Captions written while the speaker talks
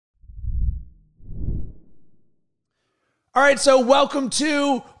All right, so welcome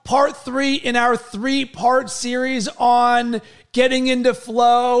to part 3 in our 3-part series on getting into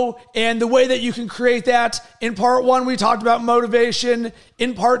flow and the way that you can create that. In part 1, we talked about motivation.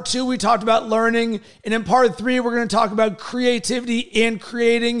 In part 2, we talked about learning. And in part 3, we're going to talk about creativity and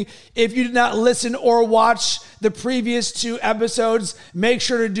creating. If you did not listen or watch the previous 2 episodes, make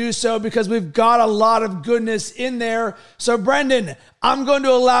sure to do so because we've got a lot of goodness in there. So Brendan, I'm going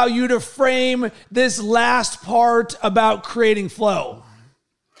to allow you to frame this last part about creating flow.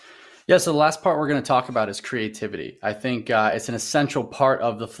 Yeah, so the last part we're going to talk about is creativity. I think it's an essential part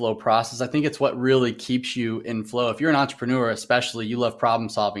of the flow process. I think it's what really keeps you in flow. If you're an entrepreneur, especially, you love problem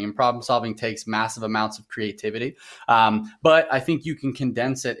solving, and problem solving takes massive amounts of creativity. But I think you can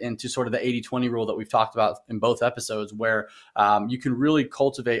condense it into sort of the 80-20 rule that we've talked about in both episodes, where you can really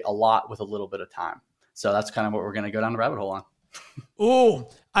cultivate a lot with a little bit of time. So that's kind of what we're going to go down the rabbit hole on. Ooh,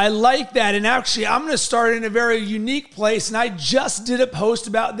 I like that. And actually, I'm going to start in a very unique place. And I just did a post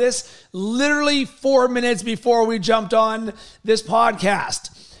about this literally 4 minutes before we jumped on this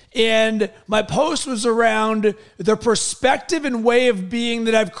podcast. And my post was around the perspective and way of being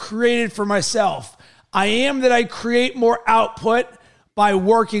that I've created for myself. I am that I create more output by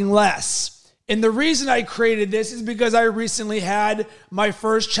working less. And the reason I created this is because I recently had my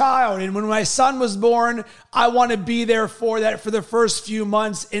first child. And when my son was born, I want to be there for that for the first few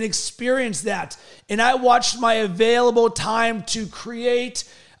months and experience that. And I watched my available time to create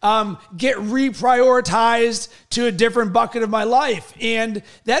get reprioritized to a different bucket of my life. And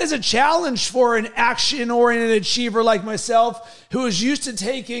that is a challenge for an action-oriented achiever like myself who is used to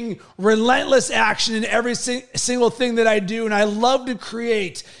taking relentless action in every single thing that I do. And I love to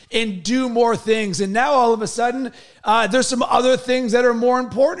create and do more things. And now all of a sudden, there's some other things that are more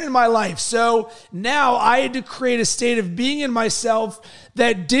important in my life. So now I had to create a state of being in myself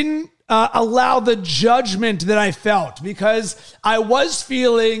that didn't allow the judgment that I felt, because I was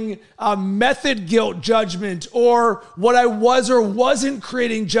feeling method guilt judgment, or what I was or wasn't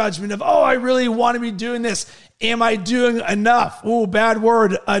creating judgment of, oh, I really want to be doing this. Am I doing enough? Ooh, bad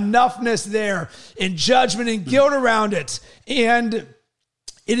word, enoughness there, and judgment and guilt around it. And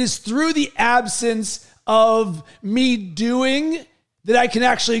it is through the absence of me doing that I can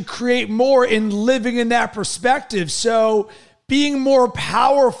actually create more in living in that perspective. So being more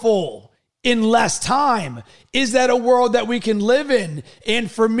powerful in less time. Is that a world that we can live in?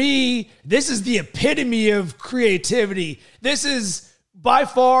 And for me, this is the epitome of creativity. This is by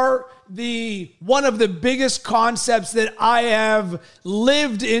far one of the biggest concepts that I have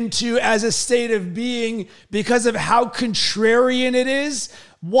lived into as a state of being because of how contrarian it is.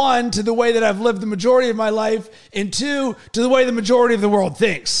 1, to the way that I've lived the majority of my life, and 2, to the way the majority of the world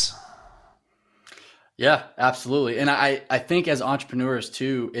thinks. Yeah, absolutely. And I think as entrepreneurs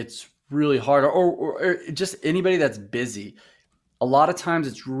too, it's really hard, or just anybody that's busy. A lot of times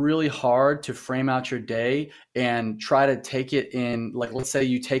it's really hard to frame out your day and try to take it in, like, let's say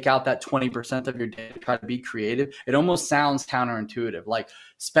you take out that 20% of your day to try to be creative. It almost sounds counterintuitive. Like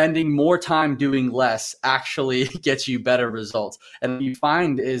spending more time doing less actually gets you better results. And what you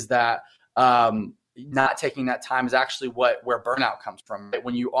find is that, not taking that time is actually where burnout comes from. Right?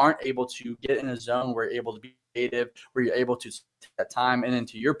 When you aren't able to get in a zone where you're able to be creative, where you're able to take that time. And then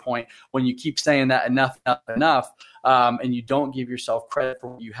to your point, when you keep saying that enough, and you don't give yourself credit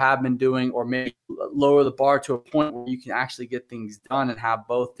for what you have been doing, or maybe lower the bar to a point where you can actually get things done and have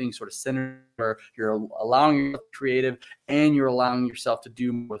both things sort of centered, where you're allowing yourself to be creative and you're allowing yourself to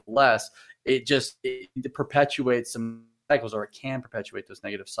do more with less, it perpetuates some cycles, or it can perpetuate those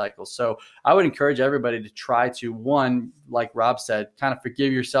negative cycles. So I would encourage everybody to try to, one, like Rob said, kind of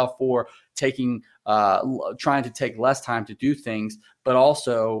forgive yourself for trying to take less time to do things, but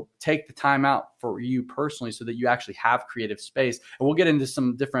also take the time out for you personally so that you actually have creative space. And we'll get into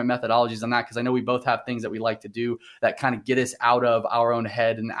some different methodologies on that, because I know we both have things that we like to do that kind of get us out of our own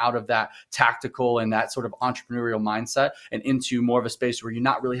head and out of that tactical and that sort of entrepreneurial mindset and into more of a space where you're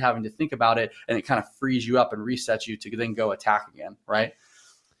not really having to think about it, and it kind of frees you up and resets you to then go attack again, right?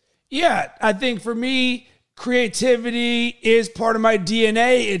 Yeah, I think for me, creativity is part of my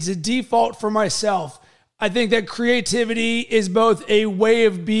DNA. It's a default for myself. I think that creativity is both a way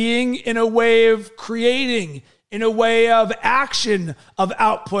of being and a way of creating, in a way of action, of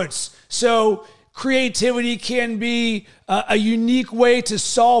outputs. So creativity can be a unique way to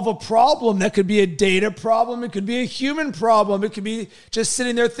solve a problem. That could be a data problem. It could be a human problem. It could be just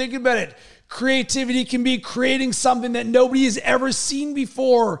sitting there thinking about it. Creativity can be creating something that nobody has ever seen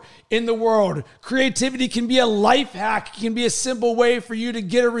before in the world. Creativity can be a life hack. It can be a simple way for you to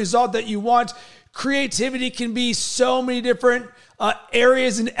get a result that you want. Creativity can be so many different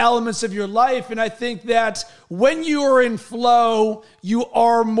areas and elements of your life. And I think that when you are in flow, you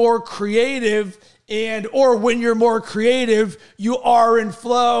are more creative, or when you're more creative, you are in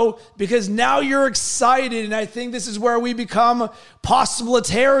flow because now you're excited. And I think this is where we become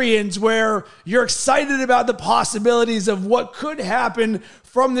possibilitarians, where you're excited about the possibilities of what could happen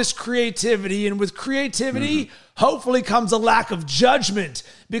from this creativity. And with creativity, hopefully comes a lack of judgment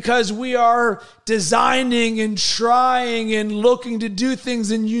because we are designing and trying and looking to do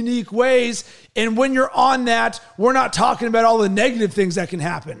things in unique ways. And when you're on that, we're not talking about all the negative things that can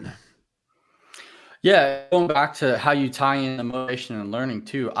happen. Yeah, going back to how you tie in the motivation and learning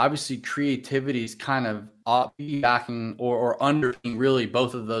too, obviously creativity is kind of piggybacking or underpinning really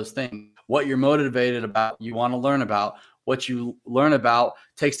both of those things. What you're motivated about, you want to learn about. What you learn about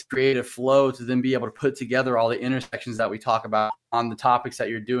takes the creative flow to then be able to put together all the intersections that we talk about on the topics that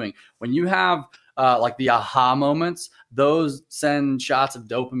you're doing. When you have like the aha moments, those send shots of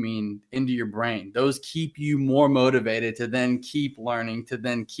dopamine into your brain. Those keep you more motivated to then keep learning, to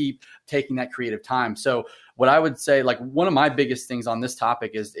then keep taking that creative time. So what I would say, like one of my biggest things on this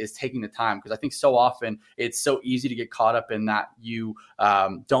topic is taking the time, because I think so often it's so easy to get caught up in that you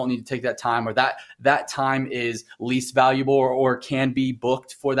don't need to take that time, or that time is least valuable or can be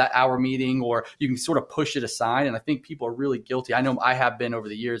booked for that hour meeting, or you can sort of push it aside. And I think people are really guilty. I know I have been over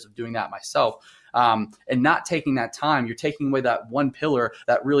the years of doing that myself. And not taking that time, you're taking away that one pillar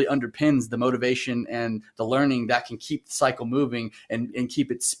that really underpins the motivation and the learning that can keep the cycle moving and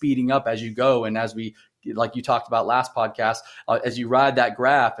keep it speeding up as you go. And as we, like you talked about last podcast, as you ride that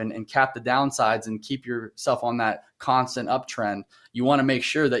graph and cap the downsides and keep yourself on that constant uptrend, you want to make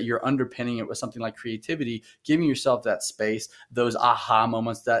sure that you're underpinning it with something like creativity, giving yourself that space, those aha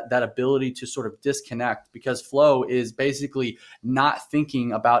moments, that ability to sort of disconnect, because flow is basically not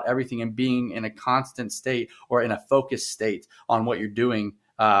thinking about everything and being in a constant state or in a focused state on what you're doing.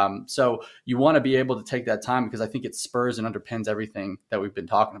 So you want to be able to take that time, because I think it spurs and underpins everything that we've been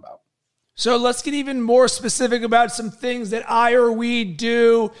talking about. So let's get even more specific about some things that I or we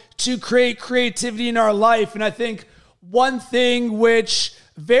do to create creativity in our life. And I think one thing which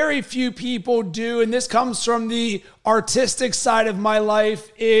very few people do, and this comes from the artistic side of my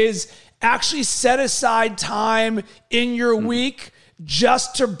life, is actually set aside time in your week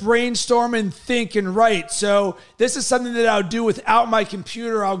just to brainstorm and think and write. So this is something that I'll do without my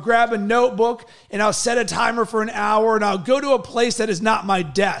computer. I'll grab a notebook and I'll set a timer for an hour, and I'll go to a place that is not my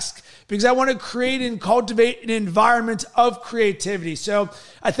desk, because I want to create and cultivate an environment of creativity. So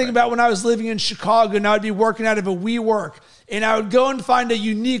I think about when I was living in Chicago and I would be working out of a WeWork, and I would go and find a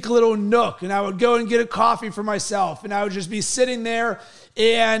unique little nook, and I would go and get a coffee for myself, and I would just be sitting there,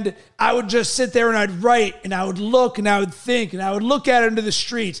 and I would just sit there and I'd write, and I would look and I would think, and I would look out into the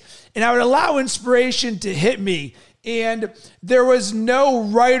street, and I would allow inspiration to hit me. And there was no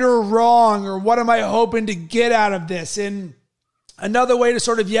right or wrong, or what am I hoping to get out of this? And another way to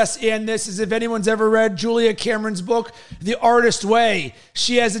sort of yes and this is, if anyone's ever read Julia Cameron's book, The Artist Way,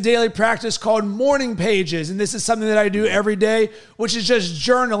 she has a daily practice called morning pages. And this is something that I do every day, which is just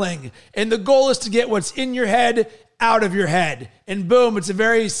journaling. And the goal is to get what's in your head out of your head. And boom, it's a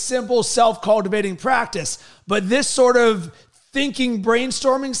very simple self-cultivating practice. But this sort of thinking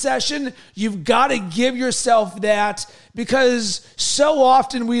brainstorming session, you've got to give yourself that, because so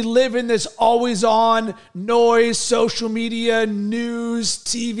often we live in this always on noise, social media, news,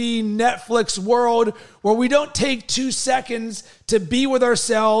 TV, Netflix world where we don't take 2 seconds to be with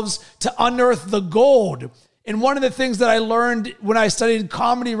ourselves, to unearth the gold. And one of the things that I learned when I studied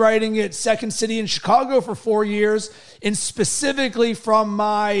comedy writing at Second City in Chicago for 4 years, and specifically from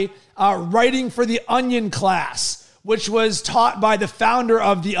my writing for the Onion class, which was taught by the founder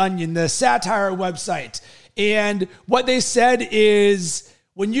of The Onion, the satire website. And what they said is,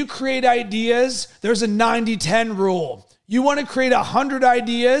 when you create ideas, there's a 90-10 rule. You want to create 100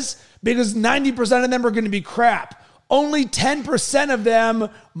 ideas because 90% of them are going to be crap. Only 10% of them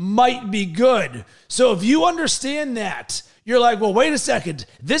might be good. So if you understand that, you're like, well, wait a second.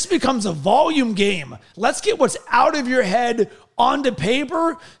 This becomes a volume game. Let's get what's out of your head onto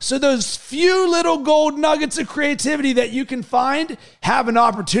paper, so those few little gold nuggets of creativity that you can find have an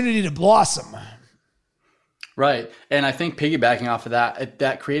opportunity to blossom. Right. And I think piggybacking off of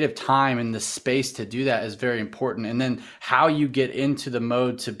that creative time and the space to do that is very important. And then how you get into the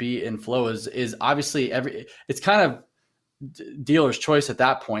mode to be in flow is obviously it's kind of dealer's choice at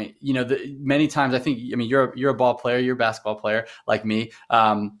that point. You know, many times you're a ball player, you're a basketball player like me.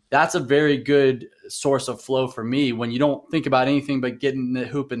 That's a very good source of flow for me, when you don't think about anything but getting the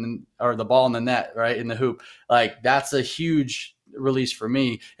hoop or the ball in the net, right, in the hoop. Like, that's a huge release for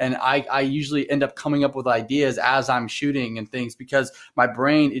me. And I usually end up coming up with ideas as I'm shooting and things, because my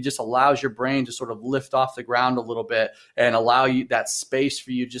brain, it just allows your brain to sort of lift off the ground a little bit and allow you that space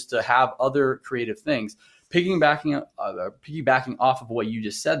for you just to have other creative things. Piggybacking off of what you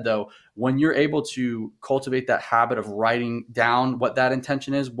just said, though, when you're able to cultivate that habit of writing down what that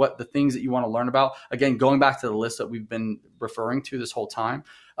intention is, what the things that you want to learn about, again, going back to the list that we've been referring to this whole time,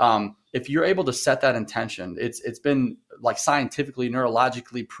 if you're able to set that intention, it's been like scientifically,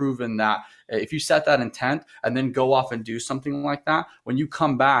 neurologically proven that if you set that intent and then go off and do something like that, when you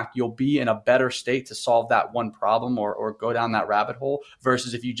come back, you'll be in a better state to solve that one problem or go down that rabbit hole,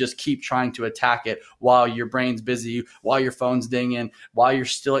 versus if you just keep trying to attack it while your brain's busy, while your phone's dinging, while you're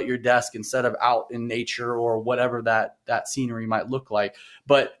still at your desk instead of out in nature or whatever that scenery might look like.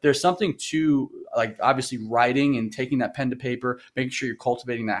 But there's something to, like, obviously writing and taking that pen to paper, making sure you're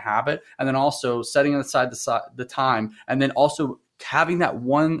cultivating that habit, and then also setting aside the time, and then also having that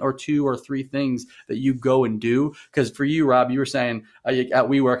 1 or 2 or 3 things that you go and do. Because for you, Rob, you were saying at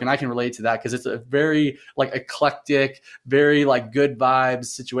WeWork, and I can relate to that because it's a very like eclectic, very like good vibes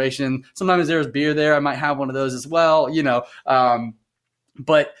situation. Sometimes there's beer there. I might have one of those as well,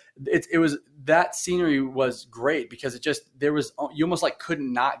 but it was, that scenery was great because you almost like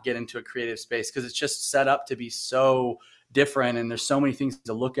couldn't not get into a creative space because it's just set up to be so different, and there's so many things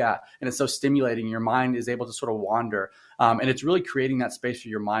to look at, and it's so stimulating. Your mind is able to sort of wander, and it's really creating that space for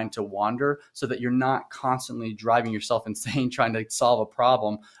your mind to wander so that you're not constantly driving yourself insane trying to solve a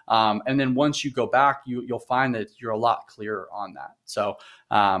problem. And then once you go back, you'll find that you're a lot clearer on that. So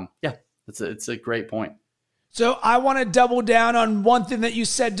it's a great point. So I want to double down on one thing that you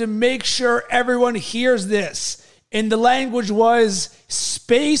said to make sure everyone hears this. And the language was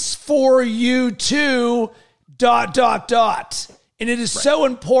space for you too, ... And it is so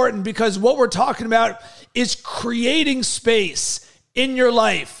important because what we're talking about is creating space in your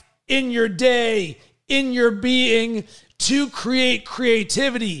life, in your day, in your being to create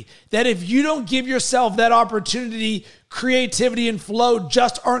creativity. That if you don't give yourself that opportunity, creativity and flow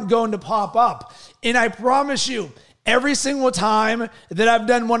just aren't going to pop up. And I promise you, every single time that I've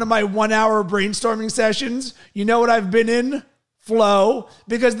done one of my 1-hour brainstorming sessions, you know what I've been in? Flow.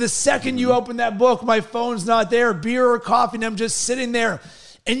 Because the second you open that book, my phone's not there, beer or coffee, and I'm just sitting there.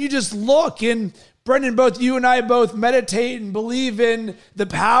 And you just look, and Brendan, both you and I both meditate and believe in the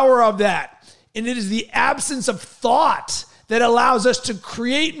power of that. And it is the absence of thought that allows us to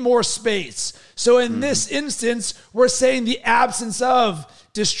create more space. So in this instance, we're saying the absence of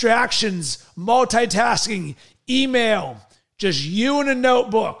distractions, multitasking, email, just you and a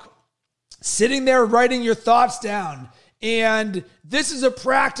notebook, sitting there writing your thoughts down. And this is a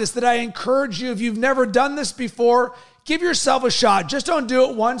practice that I encourage you. If you've never done this before, give yourself a shot. Just don't do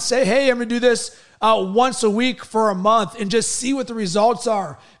it once. Say, hey, I'm going to do this once a week for a month and just see what the results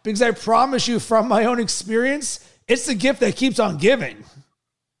are. Because I promise you from my own experience, it's the gift that keeps on giving.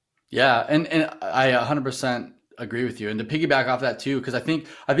 Yeah, and I 100% agree with you. And to piggyback off that too, because I think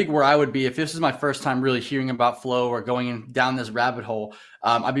where I would be if this is my first time really hearing about flow or going down this rabbit hole,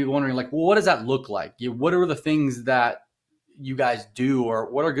 I'd be wondering like, well, what does that look like? What are the things that you guys do,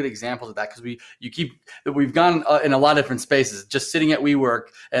 or what are good examples of that? Because we've gone in a lot of different spaces, just sitting at WeWork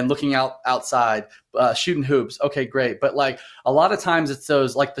and looking outside, shooting hoops. Okay, great. But like a lot of times it's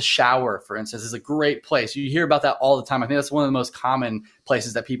those, like the shower, for instance, is a great place. You hear about that all the time. I think that's one of the most common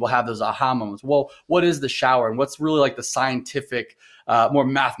places that people have those aha moments. Well, what is the shower, and what's really like the scientific, more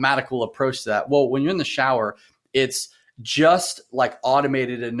mathematical approach to that? Well, when you're in the shower, it's just like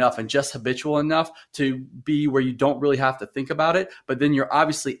automated enough and just habitual enough to be where you don't really have to think about it, but then you're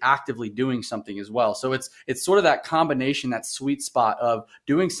obviously actively doing something as well. So it's sort of that combination, that sweet spot of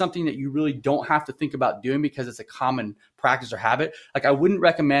doing something that you really don't have to think about doing because it's a common practice or habit. Like I wouldn't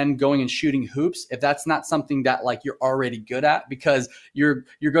recommend going and shooting hoops if that's not something that like you're already good at, because you're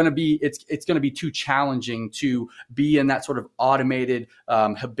going to be, it's going to be too challenging to be in that sort of automated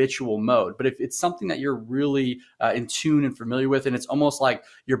habitual mode. But if it's something that you're really in tune and familiar with, and it's almost like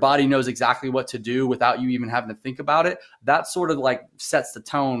your body knows exactly what to do without you even having to think about it, that sort of like sets the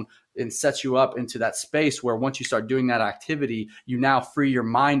tone and sets you up into that space where once you start doing that activity, you now free your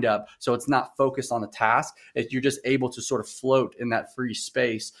mind up. So it's not focused on the task. You're just able to sort of float in that free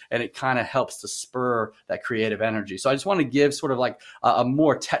space, and it kind of helps to spur that creative energy. So I just want to give sort of like a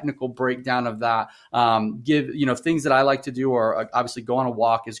more technical breakdown of that. Give, things that I like to do, or obviously go on a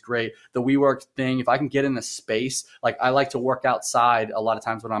walk is great. The WeWork thing, if I can get in a space, like I like to work outside a lot of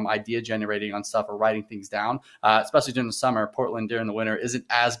times when I'm idea generating on stuff or writing things down, especially during the summer. Portland during the winter isn't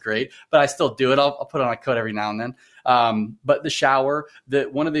as great, but I still do it. I'll put on a coat every now and then. But the shower,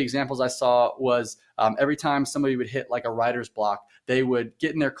 one of the examples I saw was Every time somebody would hit like a writer's block, they would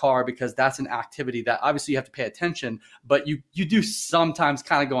get in their car, because that's an activity that obviously you have to pay attention, but you do sometimes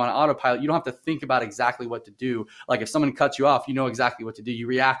kind of go on autopilot. You don't have to think about exactly what to do. Like if someone cuts you off, you know exactly what to do. You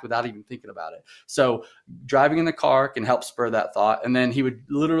react without even thinking about it. So driving in the car can help spur that thought. And then he would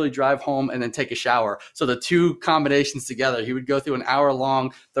literally drive home and then take a shower. So the two combinations together, he would go through an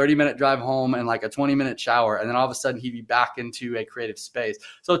hour-long, 30-minute drive home and like a 20-minute shower. And then all of a sudden he'd be back into a creative space.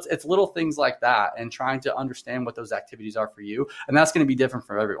 So it's little things like that, and trying to understand what those activities are for you. And that's going to be different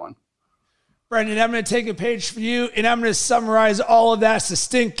for everyone. Brendan, I'm going to take a page for you, and I'm going to summarize all of that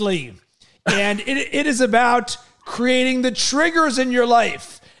succinctly. And it is about creating the triggers in your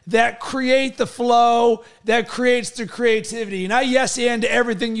life that create the flow, that creates the creativity. And I yes and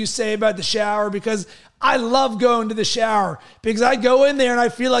everything you say about the shower, because I love going to the shower, because I go in there and I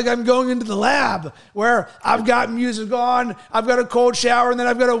feel like I'm going into the lab where I've got music on, I've got a cold shower, and then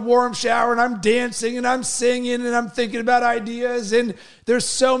I've got a warm shower, and I'm dancing and I'm singing and I'm thinking about ideas. And there's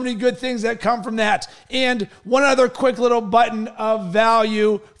so many good things that come from that. And one other quick little button of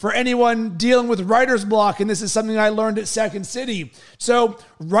value for anyone dealing with writer's block, and this is something I learned at Second City. So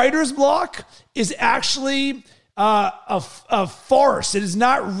writer's block is actually a farce. It is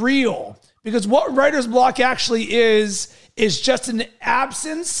not real. Because what writer's block actually is just an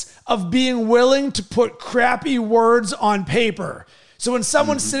absence of being willing to put crappy words on paper. So when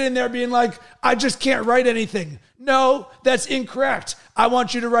someone's sitting there being like, I just can't write anything. No, that's incorrect. I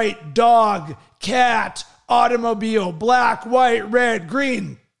want you to write dog, cat, automobile, black, white, red,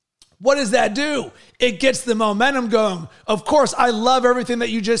 green. What does that do? It gets the momentum going. Of course, I love everything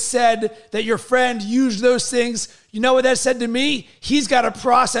that you just said, that your friend used those things. You know what that said to me? He's got a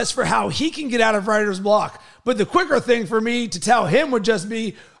process for how he can get out of writer's block. But the quicker thing for me to tell him would just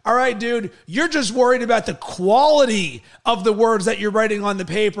be, all right, dude, you're just worried about the quality of the words that you're writing on the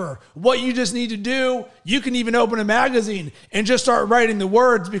paper. What you just need to do, you can even open a magazine and just start writing the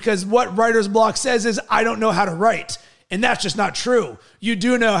words, because what writer's block says is, I don't know how to write. And that's just not true. You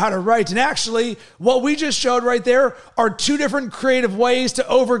do know how to write. And actually, what we just showed right there are two different creative ways to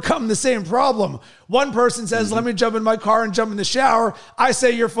overcome the same problem. One person says, let me jump in my car and jump in the shower. I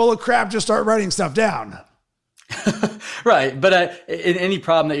say, you're full of crap, just start writing stuff down. Right. But in any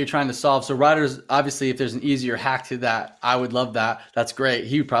problem that you're trying to solve, so writers, obviously, if there's an easier hack to that, I would love that. That's great.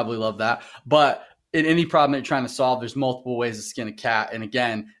 He would probably love that. But in any problem that you're trying to solve, there's multiple ways to skin a cat. And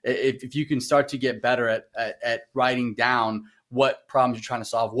again, if you can start to get better at writing down what problems you're trying to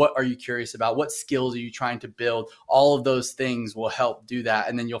solve, what are you curious about, what skills are you trying to build, all of those things will help do that.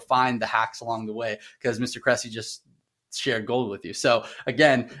 And then you'll find the hacks along the way, because Mr. Cressy just shared gold with you. So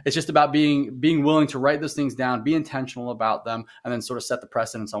again, it's just about being willing to write those things down, be intentional about them, and then sort of set the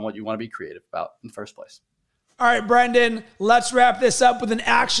precedence on what you want to be creative about in the first place. All right, Brendan, let's wrap this up with an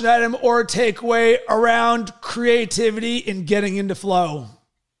action item or takeaway around creativity and getting into flow.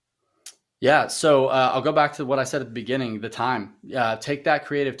 Yeah. So I'll go back to what I said at the beginning, the time. Take that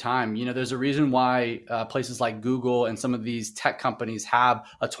creative time. You know, there's a reason why places like Google and some of these tech companies have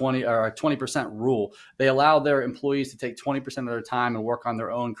a 20% rule. They allow their employees to take 20% of their time and work on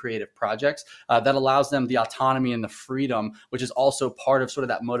their own creative projects. That allows them the autonomy and the freedom, which is also part of sort of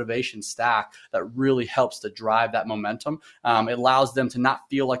that motivation stack that really helps to drive that momentum. It allows them to not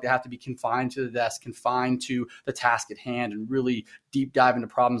feel like they have to be confined to the desk, confined to the task at hand, and really deep dive into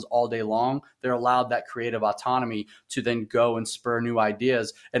problems all day long. They're allowed that creative autonomy to then go and spur new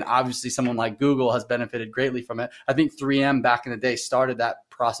ideas. And obviously someone like Google has benefited greatly from it. I think 3M back in the day started that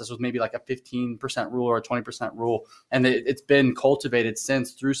process with maybe like a 15% rule or a 20% rule. And it's been cultivated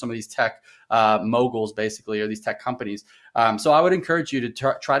since through some of these tech moguls, basically, or these tech companies. So I would encourage you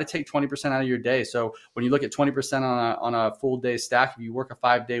to try to take 20% out of your day. So when you look at 20% on a full day stack, if you work a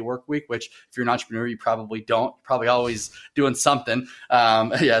 5-day work week, which if you're an entrepreneur, you probably don't, you're probably always doing something,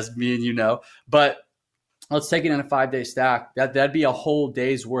 as me and you know, but let's take it in a 5-day stack. That'd be a whole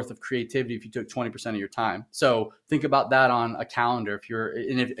day's worth of creativity if you took 20% of your time. So think about that on a calendar.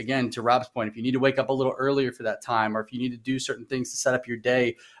 Again, to Rob's point, if you need to wake up a little earlier for that time, or if you need to do certain things to set up your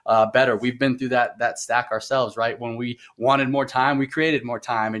day better, we've been through that stack ourselves, right? When we wanted more time, we created more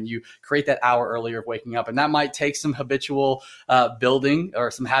time, and you create that hour earlier of waking up. And that might take some habitual building, or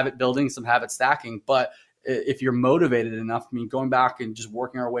some habit building, some habit stacking, but if you're motivated enough, I mean, going back and just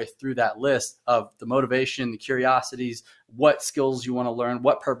working our way through that list of the motivation, the curiosities, what skills you want to learn,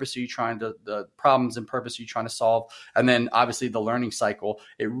 what purpose are you the problems and purpose are you trying to solve? And then obviously the learning cycle,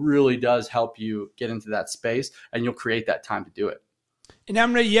 it really does help you get into that space, and you'll create that time to do it. And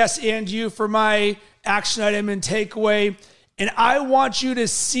I'm going to yes and you for my action item and takeaway. And I want you to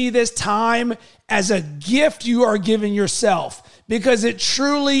see this time as a gift you are giving yourself, because it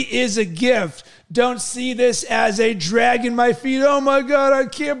truly is a gift. Don't see this as a drag in my feet. Oh my God, I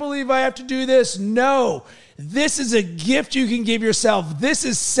can't believe I have to do this. No, this is a gift you can give yourself. This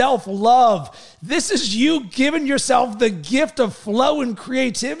is self-love. This is you giving yourself the gift of flow and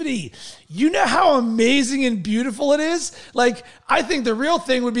creativity. You know how amazing and beautiful it is? Like, I think the real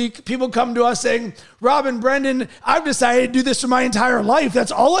thing would be people come to us saying, Rob and Brendan, I've decided to do this for my entire life.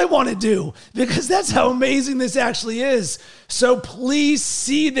 That's all I want to do, because that's how amazing this actually is. So please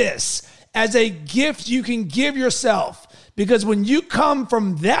see this as a gift you can give yourself, because when you come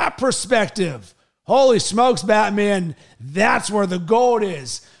from that perspective, holy smokes, Batman, that's where the gold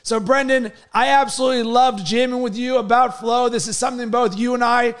is. So Brendan, I absolutely loved jamming with you about flow. This is something both you and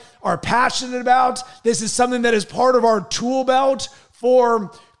I are passionate about. This is something that is part of our tool belt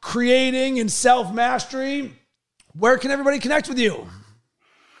for creating and self-mastery. Where can everybody connect with you?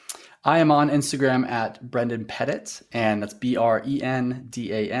 I am on Instagram at Brendan Pettit, and that's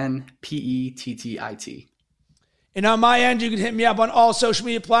BrendanPettit. And on my end, you can hit me up on all social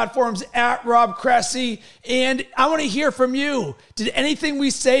media platforms at Rob Cressy. And I want to hear from you. Did anything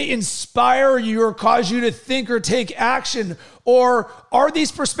we say inspire you or cause you to think or take action? Or are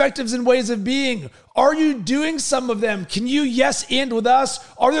these perspectives and ways of being? Are you doing some of them? Can you yes and with us?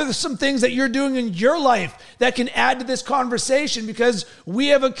 Are there some things that you're doing in your life that can add to this conversation? Because we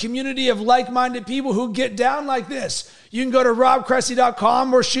have a community of like-minded people who get down like this. You can go to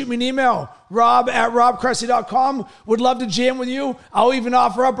robcressy.com or shoot me an email, rob@robcressy.com. Would love to jam with you. I'll even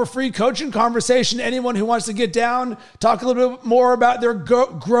offer up a free coaching conversation to anyone who wants to get down, talk a little bit more about their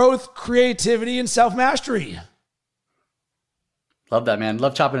growth, creativity, and self-mastery. Love that, man.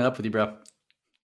 Love chopping it up with you, bro.